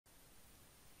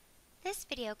This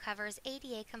video covers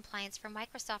ADA compliance for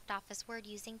Microsoft Office Word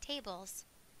using tables.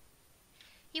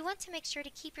 You want to make sure to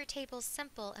keep your tables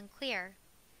simple and clear.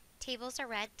 Tables are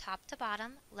read top to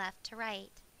bottom, left to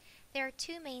right. There are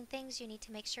two main things you need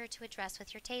to make sure to address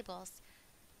with your tables.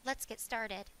 Let's get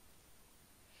started.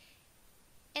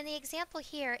 In the example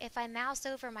here, if I mouse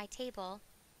over my table,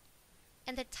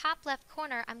 in the top left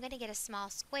corner I'm going to get a small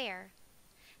square.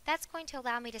 That's going to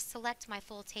allow me to select my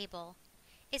full table.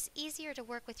 It's easier to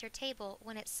work with your table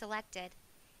when it's selected.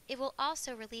 It will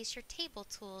also release your table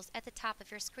tools at the top of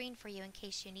your screen for you in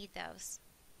case you need those.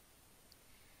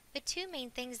 The two main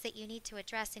things that you need to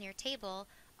address in your table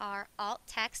are alt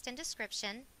text and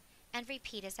description, and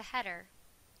repeat as a header.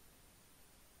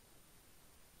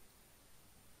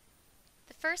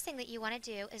 The first thing that you want to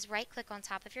do is right-click on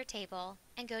top of your table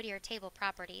and go to your table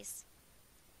properties.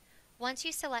 Once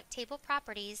you select table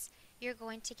properties, you're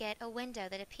going to get a window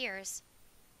that appears.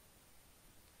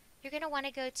 You're going to want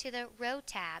to go to the Row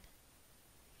tab.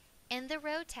 In the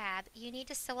Row tab, you need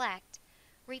to select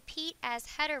Repeat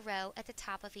as Header Row at the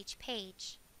top of each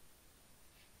page.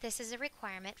 This is a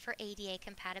requirement for ADA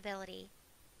compatibility.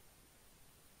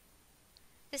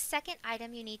 The second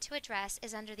item you need to address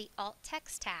is under the Alt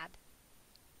Text tab.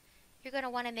 You're going to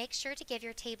want to make sure to give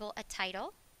your table a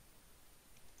title,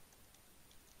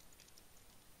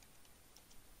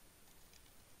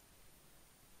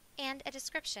 and a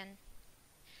description.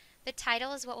 The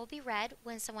title is what will be read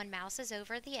when someone mouses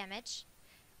over the image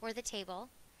or the table.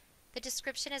 The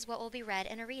description is what will be read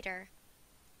in a reader.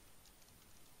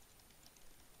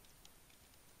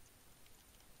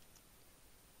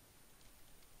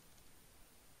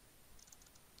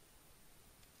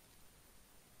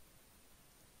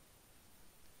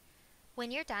 When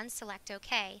you're done, select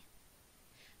OK.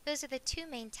 Those are the two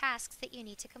main tasks that you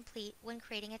need to complete when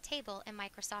creating a table in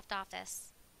Microsoft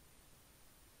Office.